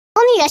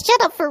Only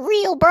shut up for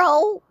real,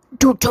 bro.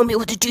 Don't tell me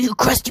what to do, you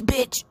crusty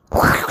bitch.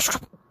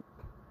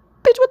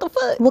 Bitch, what the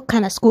fuck? What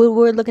kind of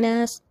Squidward looking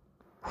ass?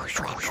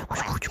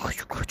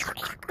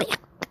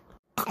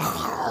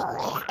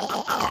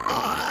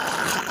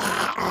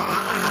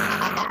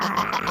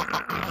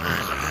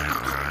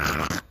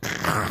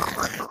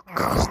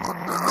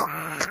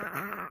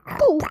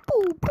 Boo,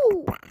 boo,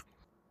 boo.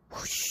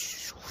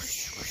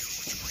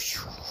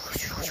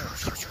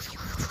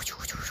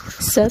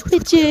 Sup,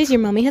 bitches? Your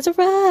mommy has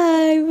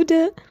arrived.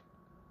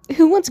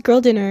 Who wants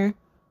girl dinner?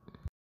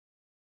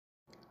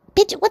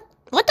 Bitch, what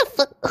the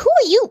fuck? Who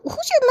are you?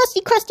 Who's your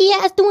musty, crusty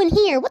ass doing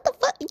here? What the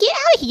fuck? Get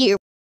out of here.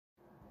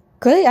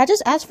 Girlie, I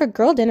just asked for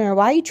girl dinner.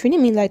 Why are you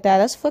treating me like that?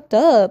 That's fucked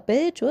up,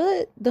 bitch.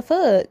 What the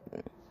fuck?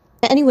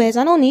 Anyways,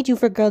 I don't need you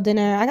for girl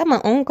dinner. I got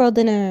my own girl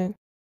dinner.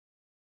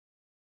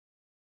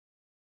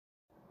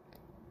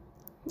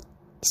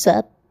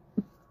 Sup?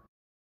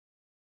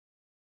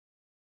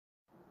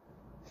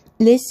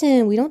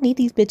 Listen, we don't need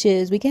these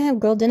bitches. We can have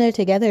girl dinner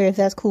together if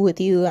that's cool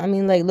with you. I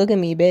mean, like, look at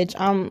me, bitch.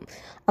 I'm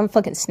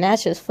fucking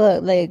snatched as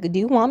fuck. Like, do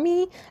you want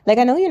me? Like,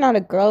 I know you're not a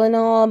girl and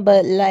all,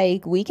 but,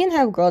 like, we can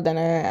have girl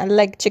dinner. And,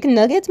 like, chicken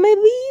nuggets,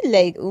 maybe?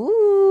 Like,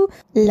 ooh.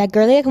 Like,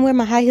 girlie, I can wear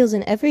my high heels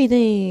and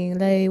everything.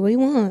 Like, what do you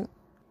want?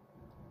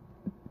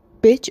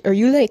 Bitch, are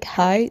you, like,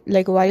 high?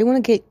 Like, why do you want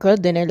to get girl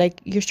dinner? Like,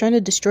 you're trying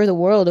to destroy the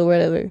world or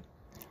whatever.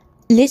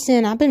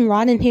 Listen, I've been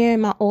rotting here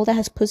in my old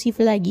ass pussy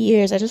for like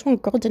years. I just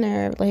want girl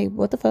dinner. Like,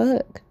 what the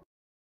fuck?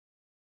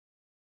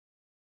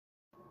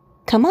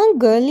 Come on,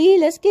 girlie.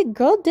 Let's get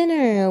girl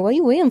dinner. What are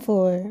you waiting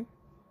for?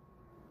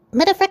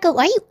 Motherfucker,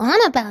 what are you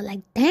on about?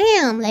 Like,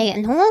 damn. Like,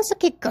 no one wants to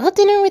get girl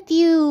dinner with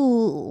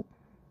you.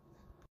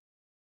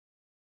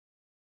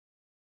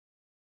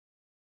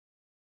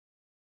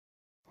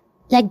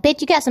 Like,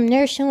 bitch, you got some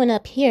nerve showing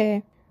up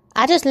here.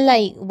 I just,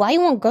 like, why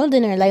you want girl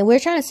dinner? Like, we're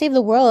trying to save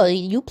the world.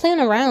 You playing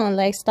around.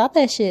 Like, stop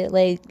that shit.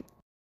 Like,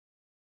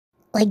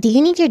 do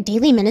you need your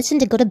daily medicine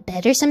to go to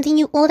bed or something,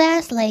 you old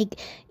ass? Like,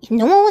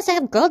 no one wants to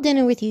have girl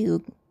dinner with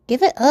you.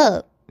 Give it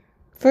up.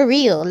 For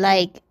real.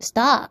 Like,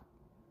 stop.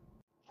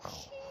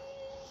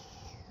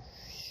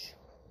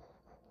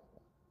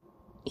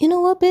 You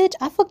know what, bitch?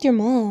 I fucked your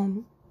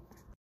mom.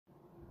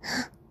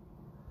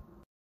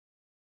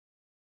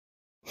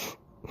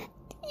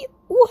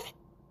 What?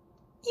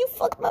 You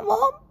fucked my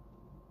mom?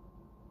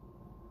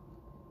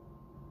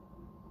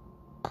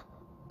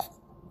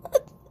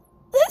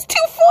 That's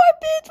too far,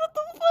 bitch. What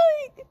the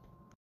fuck?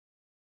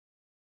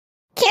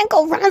 Can't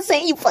go around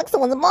saying you fucked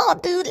someone's mom,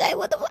 dude. Like,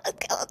 what the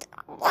fuck?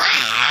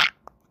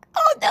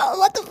 Oh no,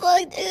 what the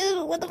fuck,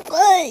 dude? What the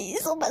fuck? You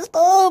so messed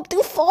up.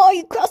 Too far.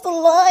 You crossed the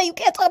line. You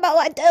can't talk about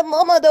my dead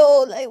mama,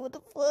 though. Like, what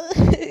the fuck?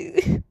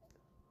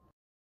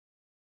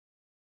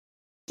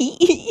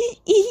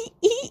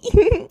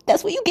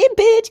 That's what you get,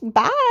 bitch.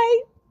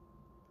 Bye.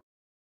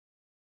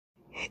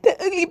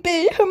 That ugly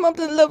bitch. Her mom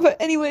doesn't love her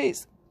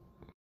anyways.